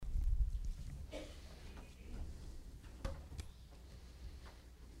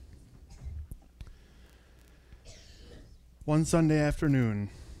One Sunday afternoon,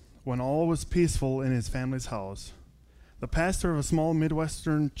 when all was peaceful in his family's house, the pastor of a small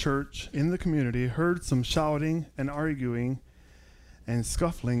Midwestern church in the community heard some shouting and arguing and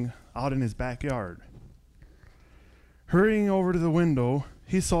scuffling out in his backyard. Hurrying over to the window,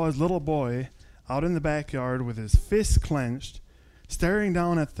 he saw his little boy out in the backyard with his fists clenched, staring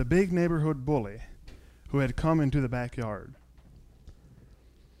down at the big neighborhood bully who had come into the backyard.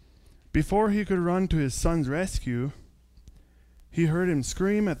 Before he could run to his son's rescue, he heard him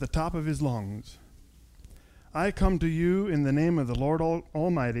scream at the top of his lungs, "I come to you in the name of the Lord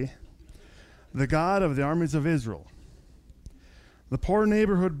Almighty, the God of the armies of Israel." The poor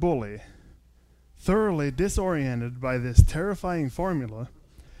neighborhood bully, thoroughly disoriented by this terrifying formula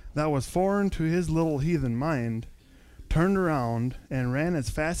that was foreign to his little heathen mind, turned around and ran as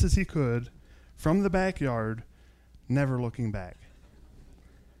fast as he could from the backyard, never looking back.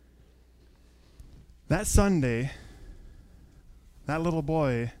 That Sunday, that little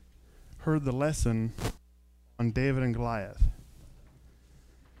boy heard the lesson on David and Goliath.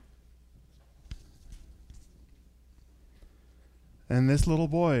 And this little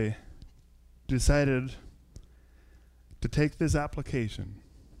boy decided to take this application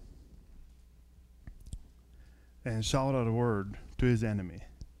and shout out a word to his enemy.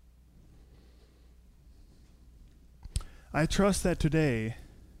 I trust that today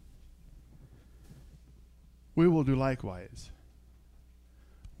we will do likewise.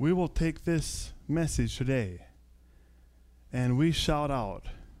 We will take this message today and we shout out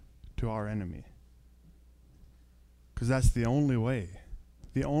to our enemy. Because that's the only way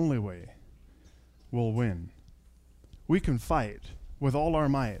we'll win. We can fight with all our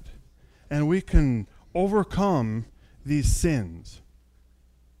might, and we can overcome these sins,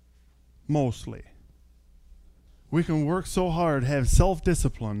 mostly. We can work so hard, have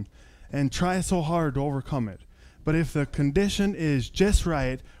self-discipline, and try so hard to overcome it. But if the condition is just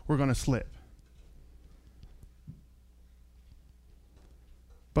right, we're going to slip.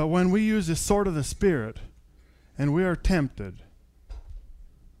 But when we use the sword of the Spirit, and we are tempted,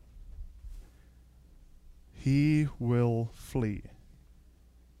 he will flee.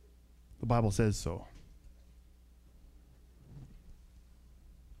 The Bible says so.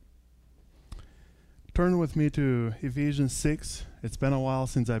 Turn with me to Ephesians 6. It's been a while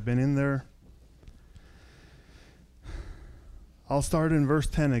since I've been in there. I'll start in verse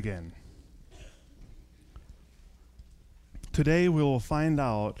 10 again. Today we will find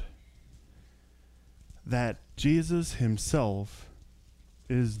out that Jesus himself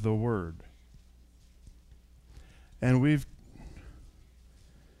is the Word. And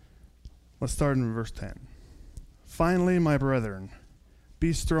let's start in verse 10. Finally, my brethren,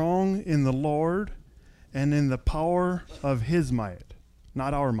 be strong in the Lord and in the power of his might,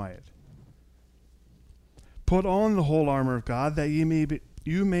 not our might. Put on the whole armor of God, that you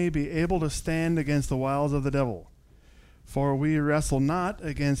may be able to stand against the wiles of the devil. For we wrestle not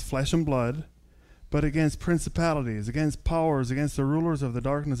against flesh and blood, but against principalities, against powers, against the rulers of the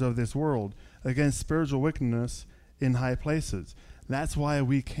darkness of this world, against spiritual wickedness in high places. That's why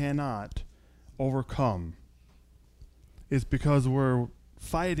we cannot overcome. It's because we're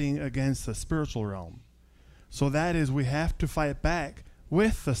fighting against the spiritual realm. So that is, we have to fight back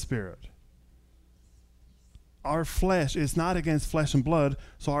with the Spirit. Our flesh is not against flesh and blood,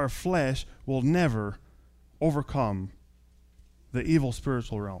 so our flesh will never overcome the evil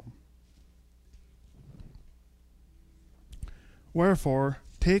spiritual realm. Wherefore,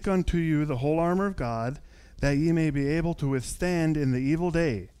 take unto you the whole armor of God, that ye may be able to withstand in the evil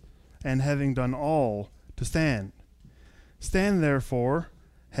day, and having done all, to stand. Stand therefore,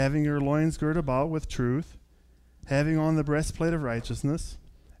 having your loins girt about with truth, having on the breastplate of righteousness,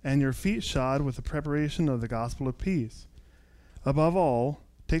 and your feet shod with the preparation of the gospel of peace. Above all,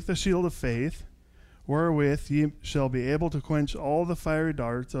 take the shield of faith, wherewith ye shall be able to quench all the fiery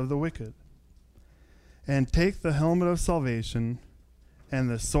darts of the wicked. And take the helmet of salvation, and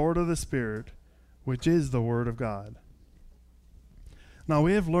the sword of the Spirit, which is the word of God. Now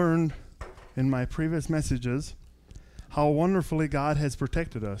we have learned in my previous messages how wonderfully God has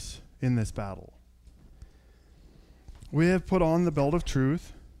protected us in this battle. We have put on the belt of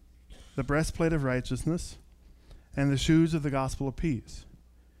truth, the breastplate of righteousness, and the shoes of the gospel of peace.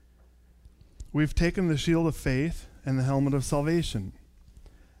 We've taken the shield of faith and the helmet of salvation,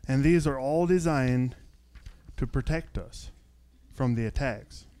 and these are all designed to protect us from the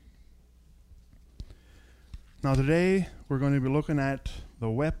attacks. Now today we're going to be looking at the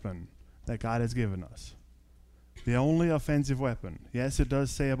weapon that God has given us. The only offensive weapon. Yes, it does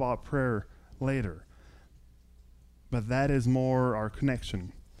say about prayer later, but that is more our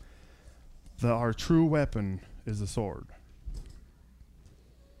connection. Our true weapon is the sword.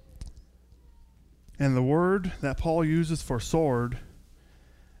 And the word that Paul uses for sword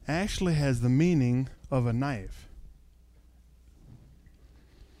actually has the meaning of a knife.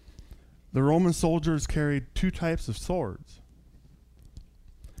 The Roman soldiers carried two types of swords.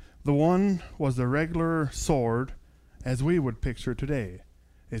 The one was the regular sword as we would picture today.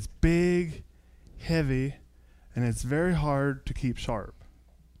 It's big, heavy, and it's very hard to keep sharp.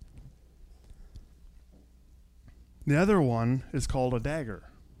 The other one is called a dagger,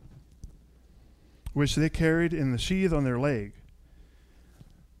 which they carried in the sheath on their leg.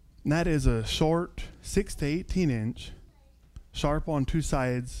 And that is a short 6 to 18 inch, sharp on two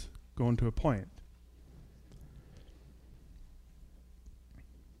sides, going to a point.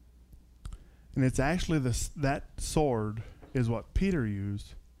 And it's actually that sword is what Peter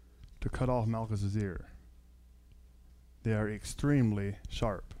used to cut off Malchus's ear. They are extremely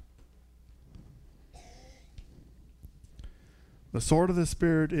sharp. The sword of the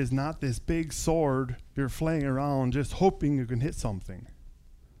Spirit is not this big sword you're flinging around just hoping you can hit something.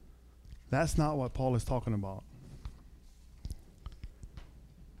 That's not what Paul is talking about.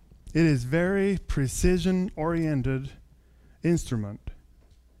 It is very precision-oriented instrument.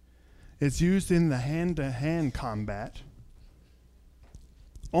 It's used in the hand-to-hand combat.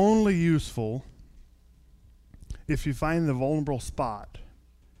 Only useful if you find the vulnerable spot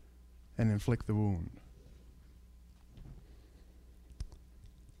and inflict the wound.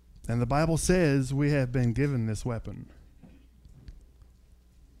 And the Bible says we have been given this weapon.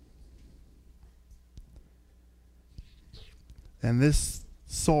 And this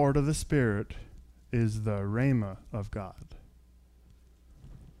sword of the Spirit is the Rhema of God.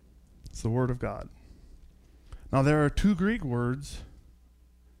 It's the Word of God. Now there are two Greek words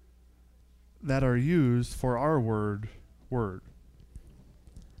that are used for our word.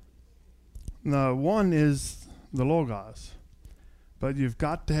 The one is the Logos. But you've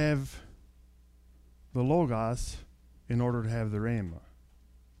got to have the Logos in order to have the Rhema.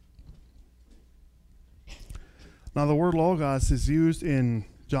 Now the word Logos is used in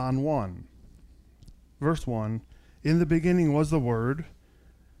John 1, verse 1. In the beginning was the Word,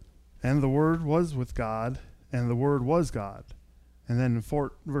 and the Word was with God, and the Word was God. And then in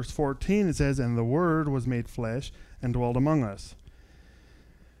verse 14 it says, and the Word was made flesh and dwelt among us.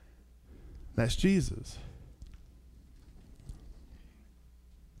 That's Jesus.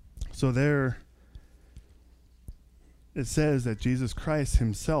 So there it says that Jesus Christ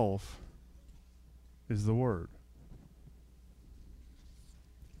himself is the Word.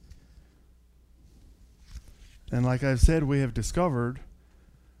 And like I've said, we have discovered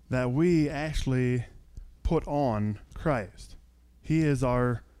that we actually put on Christ. He is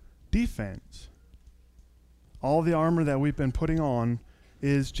our defense. All the armor that we've been putting on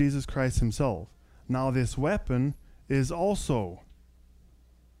is Jesus Christ himself. Now this weapon is also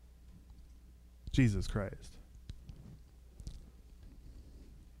Jesus Christ.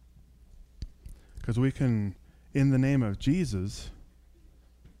 Because we can, in the name of Jesus,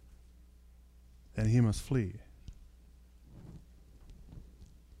 and he must flee.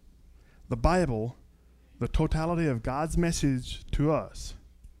 The Bible, the totality of God's message to us,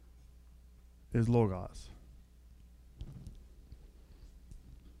 is Logos.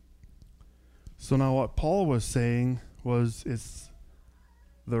 So now what Paul was saying was it's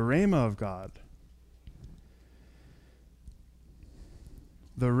the Rhema of God.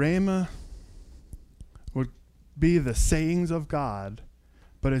 The Rhema would be the sayings of God,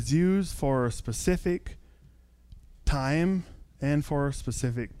 but it's used for a specific time and for a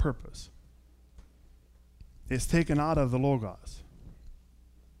specific purpose. It's taken out of the Logos.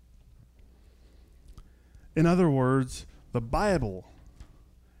 In other words, the Bible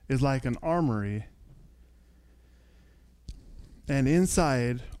is like an armory, and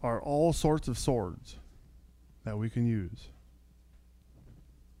inside are all sorts of swords that we can use.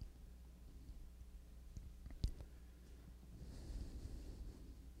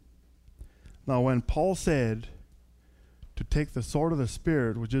 Now, when Paul said to take the sword of the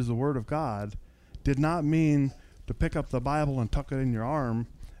Spirit, which is the Word of God, did not mean to pick up the Bible and tuck it in your arm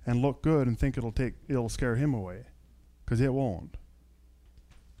and look good and think it'll scare him away, because it won't,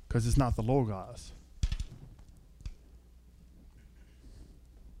 because it's not the Logos.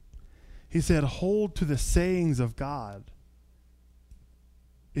 He said, hold to the sayings of God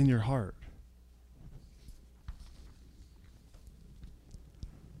in your heart.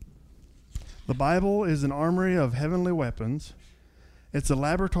 The Bible is an armory of heavenly weapons. It's a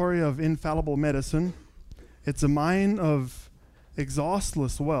laboratory of infallible medicine. It's a mine of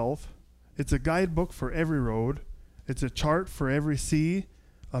exhaustless wealth. It's a guidebook for every road. It's a chart for every sea,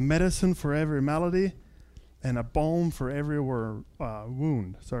 a medicine for every malady, and a balm for every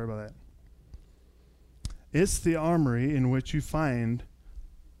wound. Sorry about that. It's the armory in which you find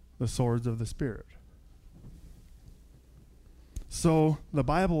the swords of the Spirit. So the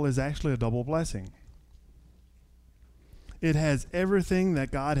Bible is actually a double blessing. It has everything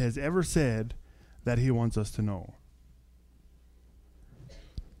that God has ever said that he wants us to know.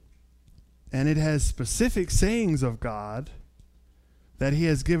 And it has specific sayings of God that he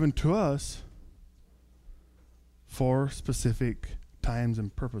has given to us for specific times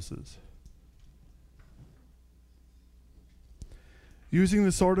and purposes. Using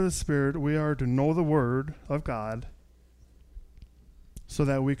the sword of the Spirit, we are to know the Word of God so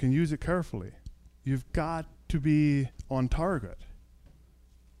that we can use it carefully. You've got to be on target.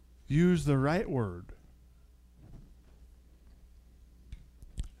 Use the right word,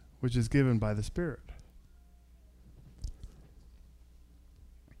 which is given by the Spirit.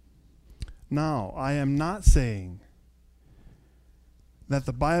 Now, I am not saying that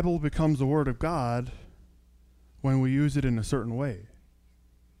the Bible becomes the Word of God when we use it in a certain way.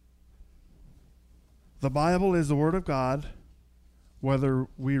 The Bible is the Word of God whether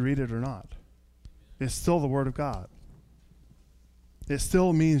we read it or not. It's still the Word of God. It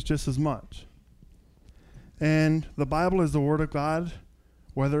still means just as much. And the Bible is the Word of God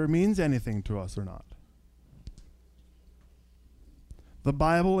whether it means anything to us or not. The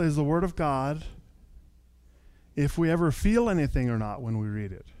Bible is the Word of God if we ever feel anything or not when we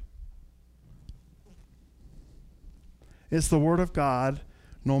read it. It's the Word of God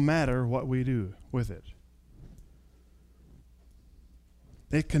no matter what we do with it.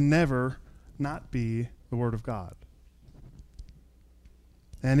 It can never not be the Word of God.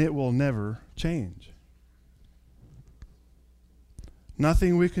 And it will never change.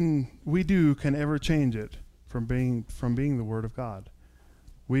 Nothing we do can ever change it from being the Word of God.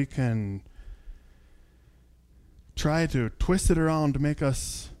 We can try to twist it around to make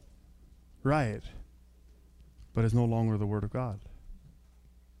us right, but it's no longer the Word of God.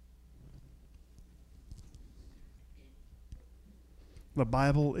 The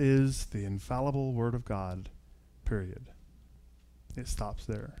Bible is the infallible Word of God, period. It stops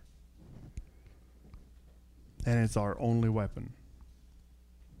there. And it's our only weapon.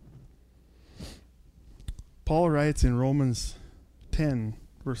 Paul writes in Romans 10,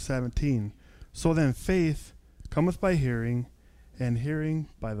 verse 17, "So then faith cometh by hearing, and hearing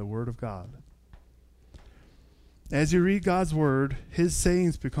by the word of God." As you read God's word, his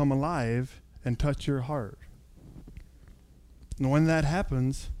sayings become alive and touch your heart. And when that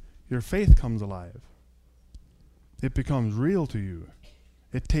happens, your faith comes alive. It becomes real to you.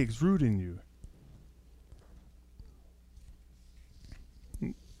 It takes root in you.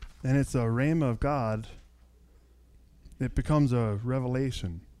 And it's a rhema of God. It becomes a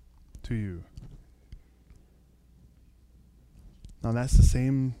revelation to you. Now that's the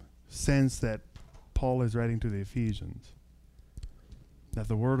same sense that Paul is writing to the Ephesians. That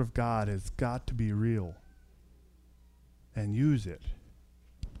the Word of God has got to be real. And use it.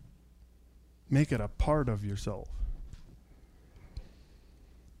 Make it a part of yourself.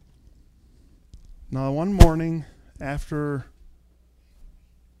 Now one morning after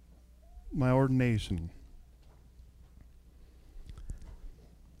my ordination,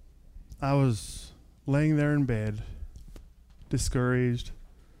 I was laying there in bed, discouraged.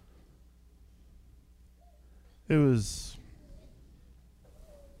 It was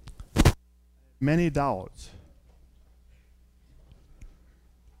many doubts.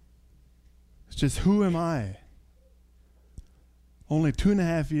 It's just, who am I? Only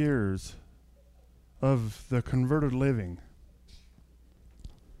 2.5 years of the converted living.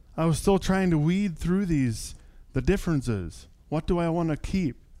 I was still trying to weed through the differences. What do I want to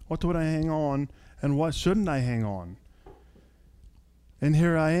keep? What do I hang on? And what shouldn't I hang on? And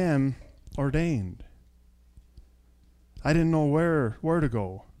here I am, ordained. I didn't know where to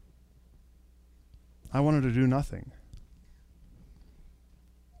go. I wanted to do nothing.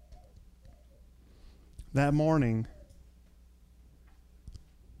 That morning,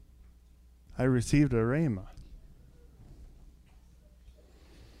 I received a rhema.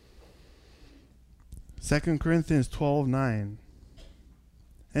 2 Corinthians 12:9.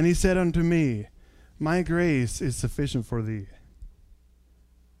 And he said unto me, My grace is sufficient for thee.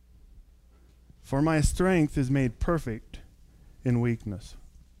 For my strength is made perfect in weakness.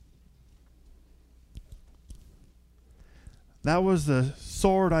 That was the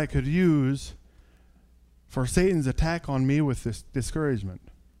sword I could use for Satan's attack on me with this discouragement.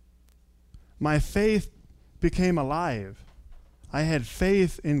 My faith became alive. I had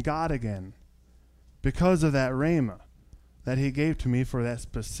faith in God again because of that rhema that he gave to me for that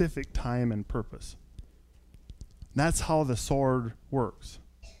specific time and purpose. That's how the sword works.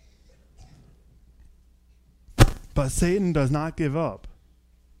 But Satan does not give up.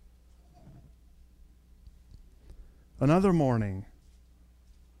 Another morning,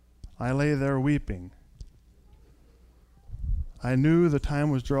 I lay there weeping. I knew the time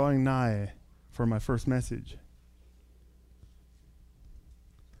was drawing nigh for my first message.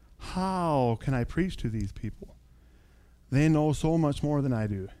 How can I preach to these people? They know so much more than I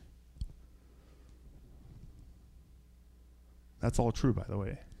do. That's all true, by the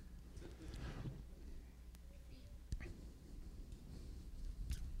way.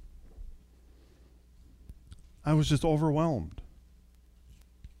 I was just overwhelmed.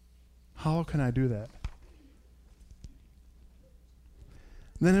 How can I do that?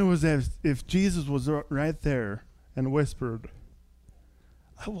 Then it was as if Jesus was right there and whispered,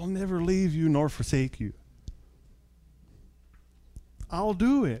 I will never leave you nor forsake you. I'll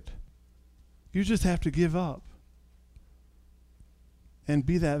do it. You just have to give up and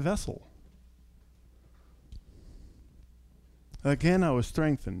be that vessel. Again, I was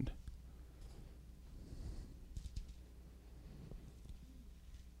strengthened.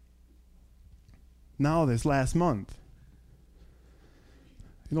 Now, this last month,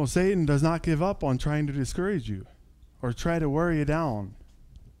 Satan does not give up on trying to discourage you or try to wear you down.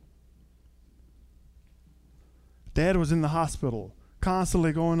 Dad was in the hospital,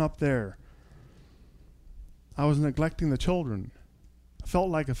 constantly going up there. I was neglecting the children. I felt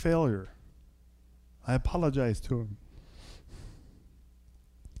like a failure. I apologized to him.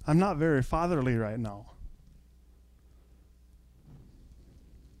 I'm not very fatherly right now.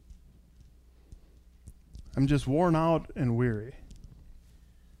 I'm just worn out and weary.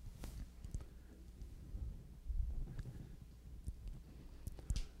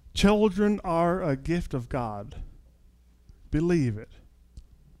 Children are a gift of God. Believe it.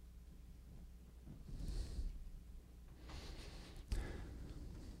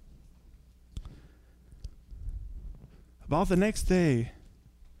 About the next day,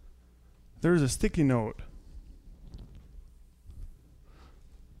 there's a sticky note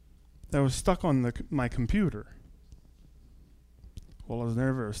that was stuck on my computer. Well, there's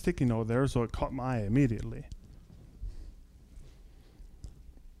never a sticky note there, so it caught my eye immediately.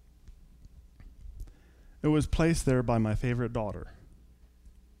 It was placed there by my favorite daughter.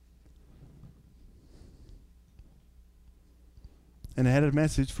 And it had a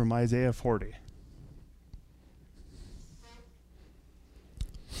message from Isaiah 40.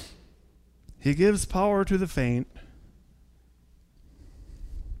 He gives power to the faint,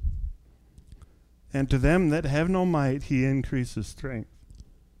 and to them that have no might he increases strength.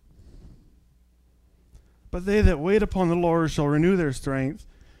 But they that wait upon the Lord shall renew their strength.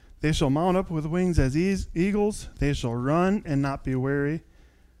 They shall mount up with wings as eagles. They shall run and not be weary.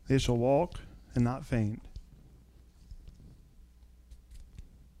 They shall walk and not faint.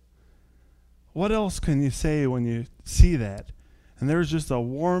 What else can you say when you see that? And there's just a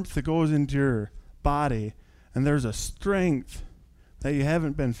warmth that goes into your body, and there's a strength that you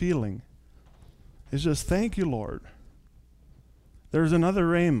haven't been feeling. It's just, thank you, Lord. There's another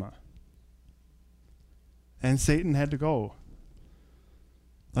Rhema. And Satan had to go.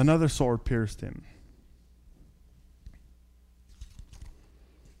 Another sword pierced him.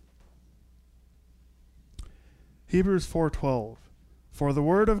 Hebrews 4:12. For the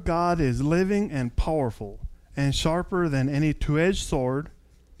word of God is living and powerful, and sharper than any two-edged sword,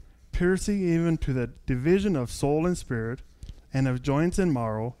 piercing even to the division of soul and spirit, and of joints and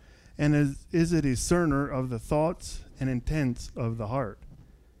marrow, and is a discerner of the thoughts and intents of the heart.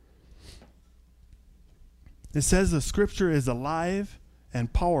 It says the scripture is alive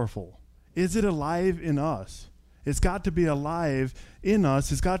and powerful. Is it alive in us? It's got to be alive in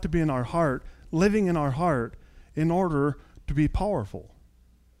us. It's got to be in our heart, living in our heart, in order to be powerful.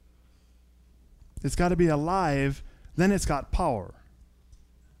 It's got to be alive, then it's got power.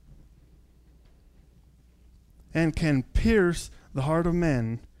 And can pierce the heart of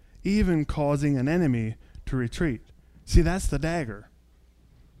men, even causing an enemy to retreat. See, that's the dagger.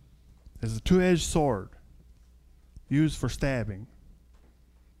 It's a two-edged sword used for stabbing.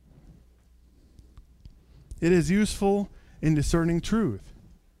 It is useful in discerning truth,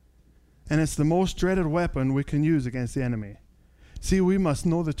 and it's the most dreaded weapon we can use against the enemy. See, we must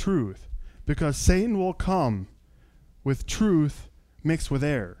know the truth, because Satan will come with truth mixed with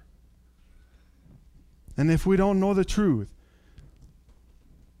error. And if we don't know the truth,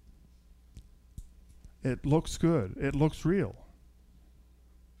 it looks good. It looks real.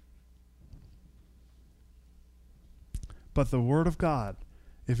 But the Word of God,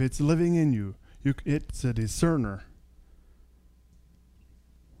 if it's living in you, it's a discerner.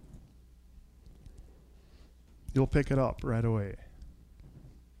 You'll pick it up right away.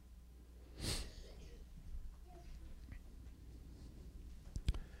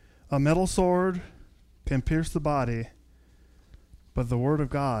 A metal sword can pierce the body, but the word of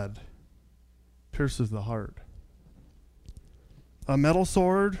God pierces the heart. A metal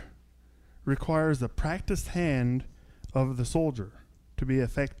sword requires the practiced hand of the soldier to be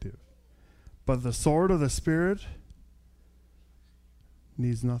effective, but the sword of the Spirit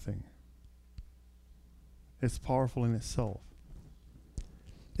needs nothing. It's powerful in itself.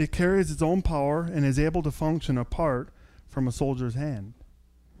 It carries its own power and is able to function apart from a soldier's hand.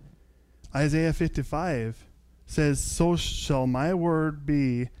 Isaiah 55 says, "So shall my word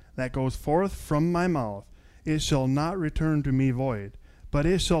be that goes forth from my mouth. It shall not return to me void, but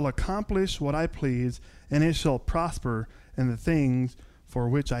it shall accomplish what I please, and it shall prosper in the things for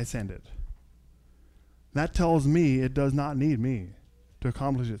which I send it." That tells me it does not need me to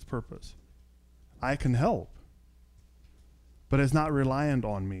accomplish its purpose. I can help, but it's not reliant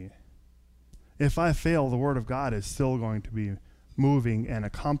on me. If I fail, the word of God is still going to be moving and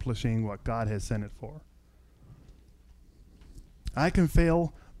accomplishing what God has sent it for. I can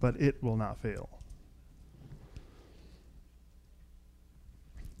fail, but it will not fail.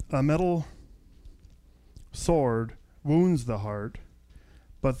 A metal sword wounds the heart,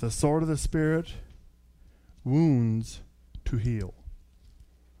 but the sword of the Spirit wounds to heal.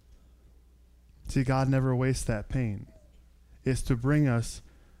 See, God never wastes that pain. It's to bring us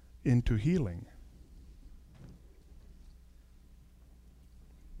into healing.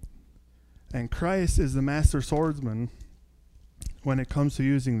 And Christ is the master swordsman when it comes to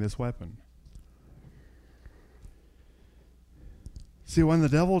using this weapon. See, when the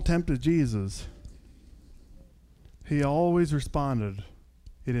devil tempted Jesus, he always responded,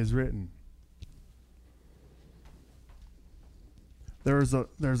 "It is written." There's a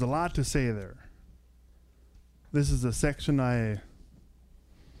lot to say there. This is a section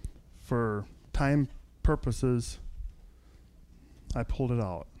for time purposes, I pulled it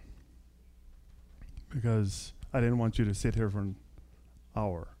out because I didn't want you to sit here for an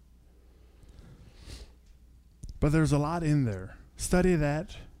hour. But there's a lot in there. Study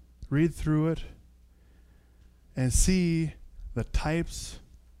that, read through it, and see the types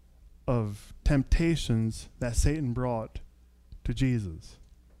of temptations that Satan brought to Jesus.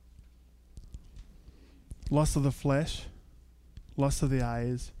 Lust of the flesh, lust of the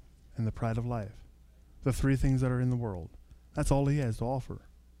eyes, and the pride of life. The three things that are in the world. That's all he has to offer.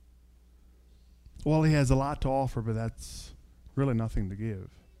 Well, he has a lot to offer, but that's really nothing to give.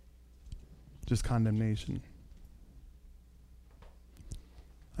 Just condemnation.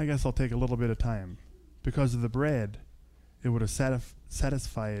 I guess I'll take a little bit of time. Because of the bread, it would have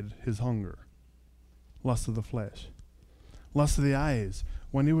satisfied his hunger. Lust of the flesh. Lust of the eyes.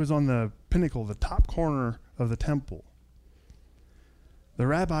 When he was on the pinnacle, the top corner of the temple, the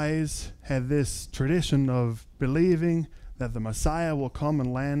rabbis had this tradition of believing that the Messiah will come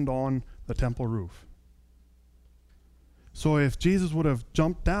and land on the temple roof. So if Jesus would have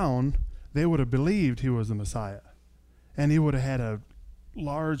jumped down, they would have believed he was the Messiah. And he would have had a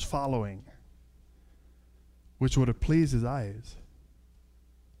large following, which would have pleased his eyes.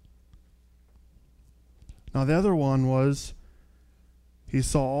 Now the other one was, he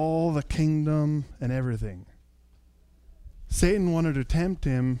saw all the kingdom and everything. Satan wanted to tempt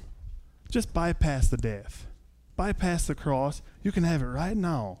him, just bypass the death. Bypass the cross. You can have it right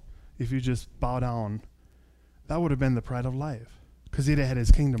now if you just bow down. That would have been the pride of life, because he'd have had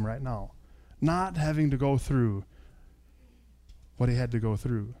his kingdom right now. Not having to go through what he had to go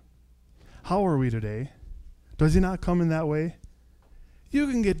through. How are we today? Does he not come in that way? You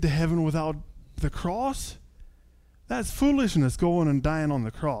can get to heaven without the cross? That's foolishness, going and dying on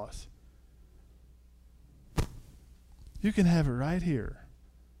the cross. You can have it right here.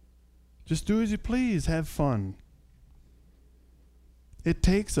 Just do as you please. Have fun. It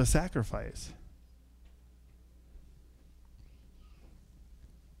takes a sacrifice.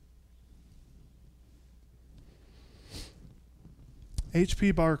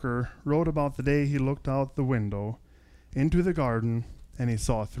 H.P. Barker wrote about the day he looked out the window into the garden and he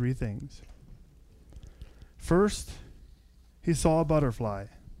saw three things. First, he saw a butterfly.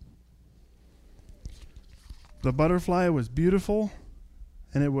 The butterfly was beautiful,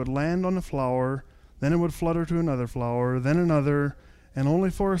 and it would land on a flower, then it would flutter to another flower, then another, and only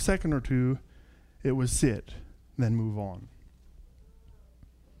for a second or two, it would sit, then move on.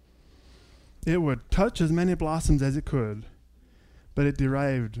 It would touch as many blossoms as it could, but it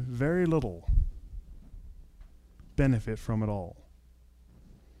derived very little benefit from it all.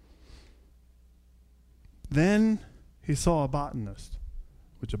 Then he saw a botanist,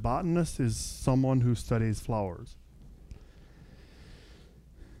 which a botanist is someone who studies flowers.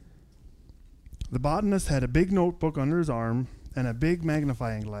 The botanist had a big notebook under his arm and a big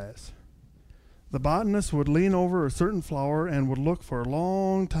magnifying glass. The botanist would lean over a certain flower and would look for a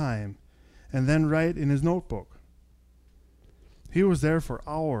long time and then write in his notebook. He was there for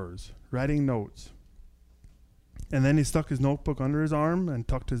hours writing notes. And then he stuck his notebook under his arm and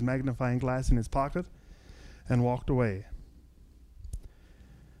tucked his magnifying glass in his pocket and walked away.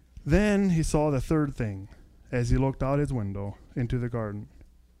 Then he saw the third thing as he looked out his window into the garden.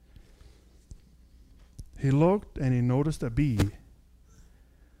 He looked and he noticed a bee,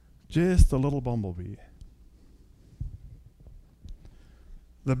 just a little bumblebee.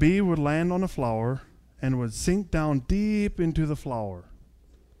 The bee would land on a flower and would sink down deep into the flower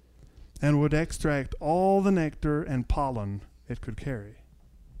and would extract all the nectar and pollen it could carry.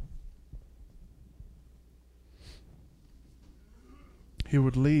 He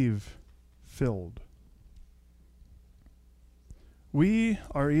would leave filled. We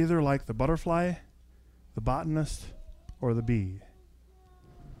are either like the butterfly, the botanist, or the bee.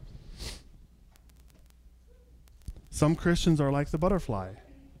 Some Christians are like the butterfly.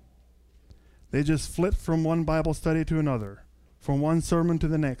 They just flit from one Bible study to another, from one sermon to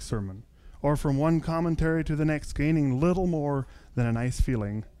the next sermon, or from one commentary to the next, gaining little more than a nice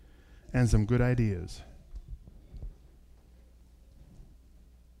feeling and some good ideas.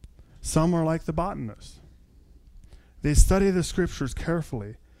 Some are like the botanist. They study the scriptures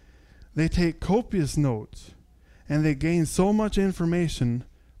carefully. They take copious notes, and they gain so much information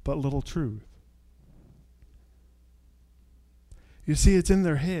but little truth. You see, it's in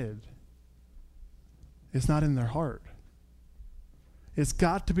their head. It's not in their heart. It's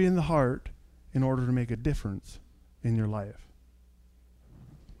got to be in the heart in order to make a difference in your life.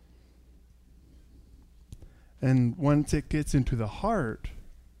 And once it gets into the heart,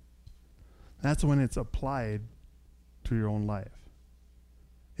 that's when it's applied to your own life.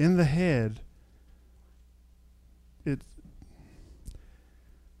 In the head, it's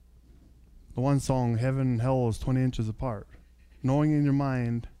the one song, Heaven and Hell is 20 inches apart. Knowing in your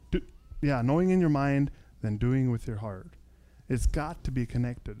mind, then doing with your heart. It's got to be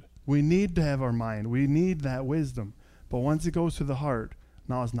connected. We need to have our mind. We need that wisdom. But once it goes to the heart,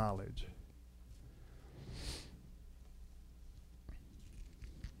 now it's knowledge.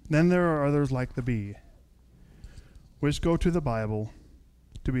 Then there are others like the bee, which go to the Bible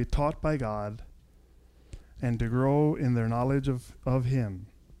to be taught by God and to grow in their knowledge of Him.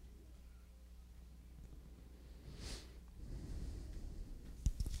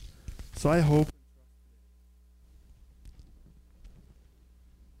 So I hope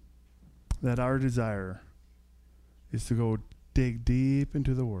that our desire is to go dig deep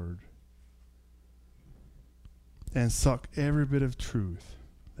into the Word and suck every bit of truth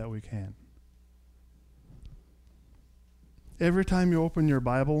that we can. Every time you open your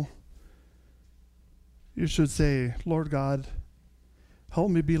Bible, you should say, Lord God, help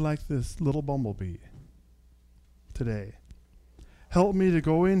me be like this little bumblebee today. Help me to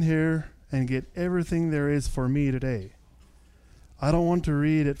go in here and get everything there is for me today. I don't want to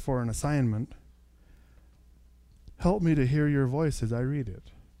read it for an assignment. Help me to hear your voice as I read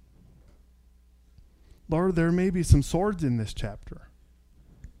it. Lord, there may be some swords in this chapter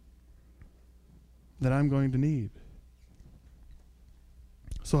that I'm going to need.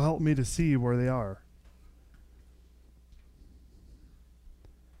 So help me to see where they are.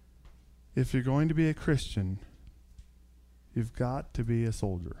 If you're going to be a Christian, you've got to be a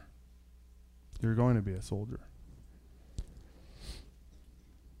soldier. You're going to be a soldier.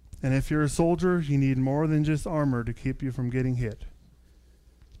 And if you're a soldier, you need more than just armor to keep you from getting hit.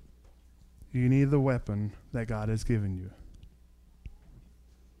 You need the weapon that God has given you.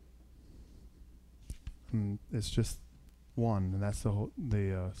 And it's just one, and that's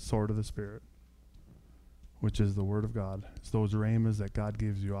the sword of the Spirit, which is the Word of God. It's those rhemas that God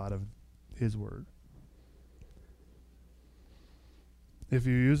gives you out of His Word. If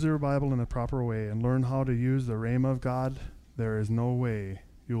you use your Bible in a proper way and learn how to use the rhema of God, there is no way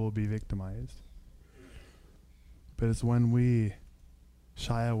you will be victimized. But it's when we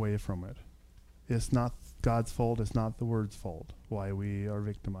shy away from it. It's not God's fault, it's not the Word's fault why we are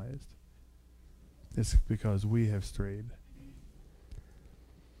victimized. It's because we have strayed.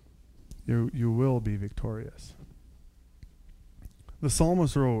 You will be victorious. The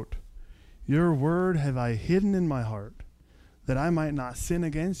psalmist wrote, Your word have I hidden in my heart, that I might not sin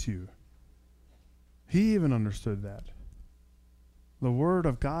against you. He even understood that. The word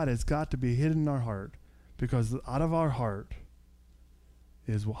of God has got to be hidden in our heart, because out of our heart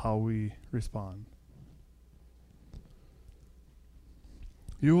is how we respond.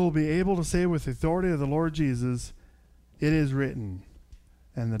 You will be able to say with the authority of the Lord Jesus, it is written,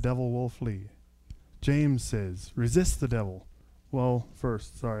 and the devil will flee. James says, resist the devil,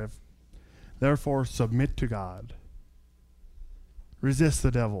 Therefore, submit to God. Resist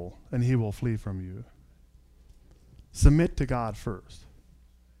the devil, and he will flee from you. Submit to God first.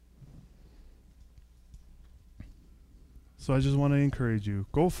 So I just want to encourage you,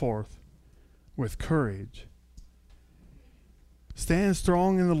 go forth with courage. Stand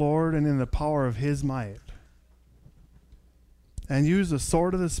strong in the Lord and in the power of his might. And use the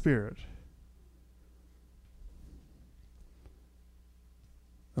sword of the Spirit.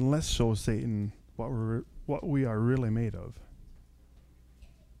 And let's show Satan what we are really made of.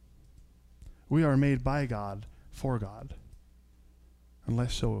 We are made by God for God. And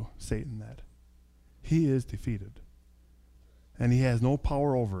let's show Satan that. He is defeated. And he has no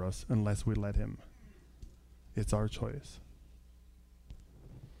power over us unless we let him. It's our choice.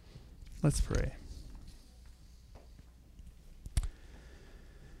 Let's pray.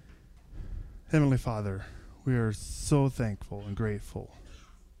 Heavenly Father, we are so thankful and grateful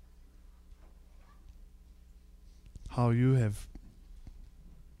how you have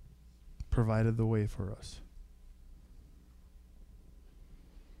provided the way for us.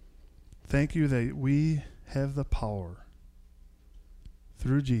 Thank you that we have the power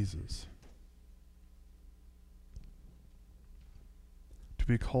through Jesus to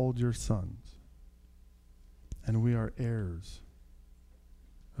be called your sons, and we are heirs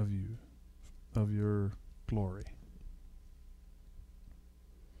of you, of your glory.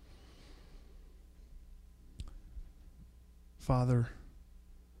 Father,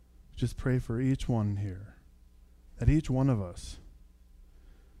 just pray for each one here, that each one of us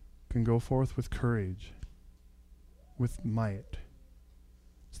can go forth with courage, with might,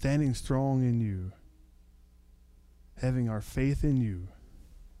 standing strong in you, having our faith in you,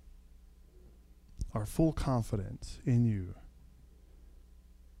 our full confidence in you,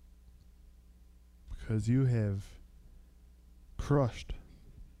 because you have crushed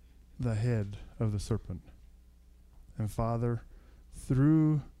the head of the serpent. And Father,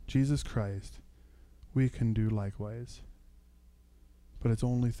 through Jesus Christ, we can do likewise. But it's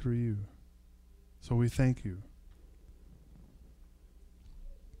only through you. So we thank you.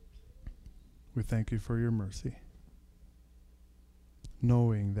 We thank you for your mercy,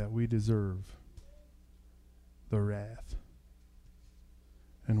 knowing that we deserve the wrath,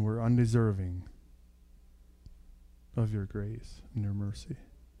 and we're undeserving of your grace and your mercy.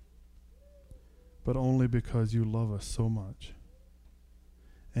 But only because you love us so much,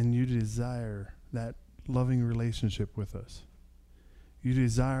 and you desire that loving relationship with us. You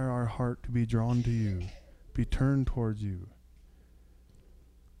desire our heart to be drawn to you, be turned towards you.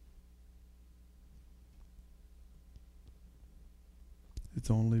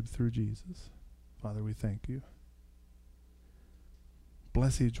 It's only through Jesus. Father, we thank you.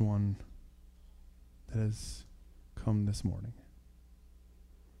 Bless each one that has come this morning.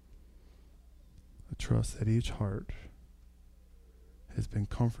 I trust that each heart has been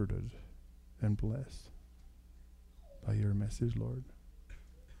comforted and blessed by your message, Lord.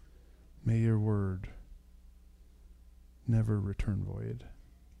 May your word never return void,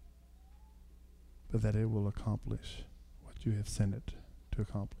 but that it will accomplish what you have sent it to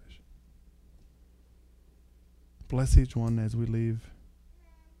accomplish. Bless each one as we leave.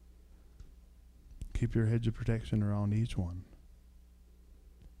 Keep your hedge of protection around each one.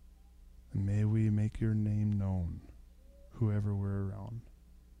 And may we make your name known, whoever we're around,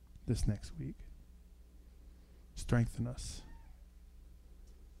 this next week. Strengthen us.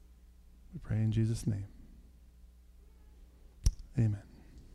 We pray in Jesus' name. Amen.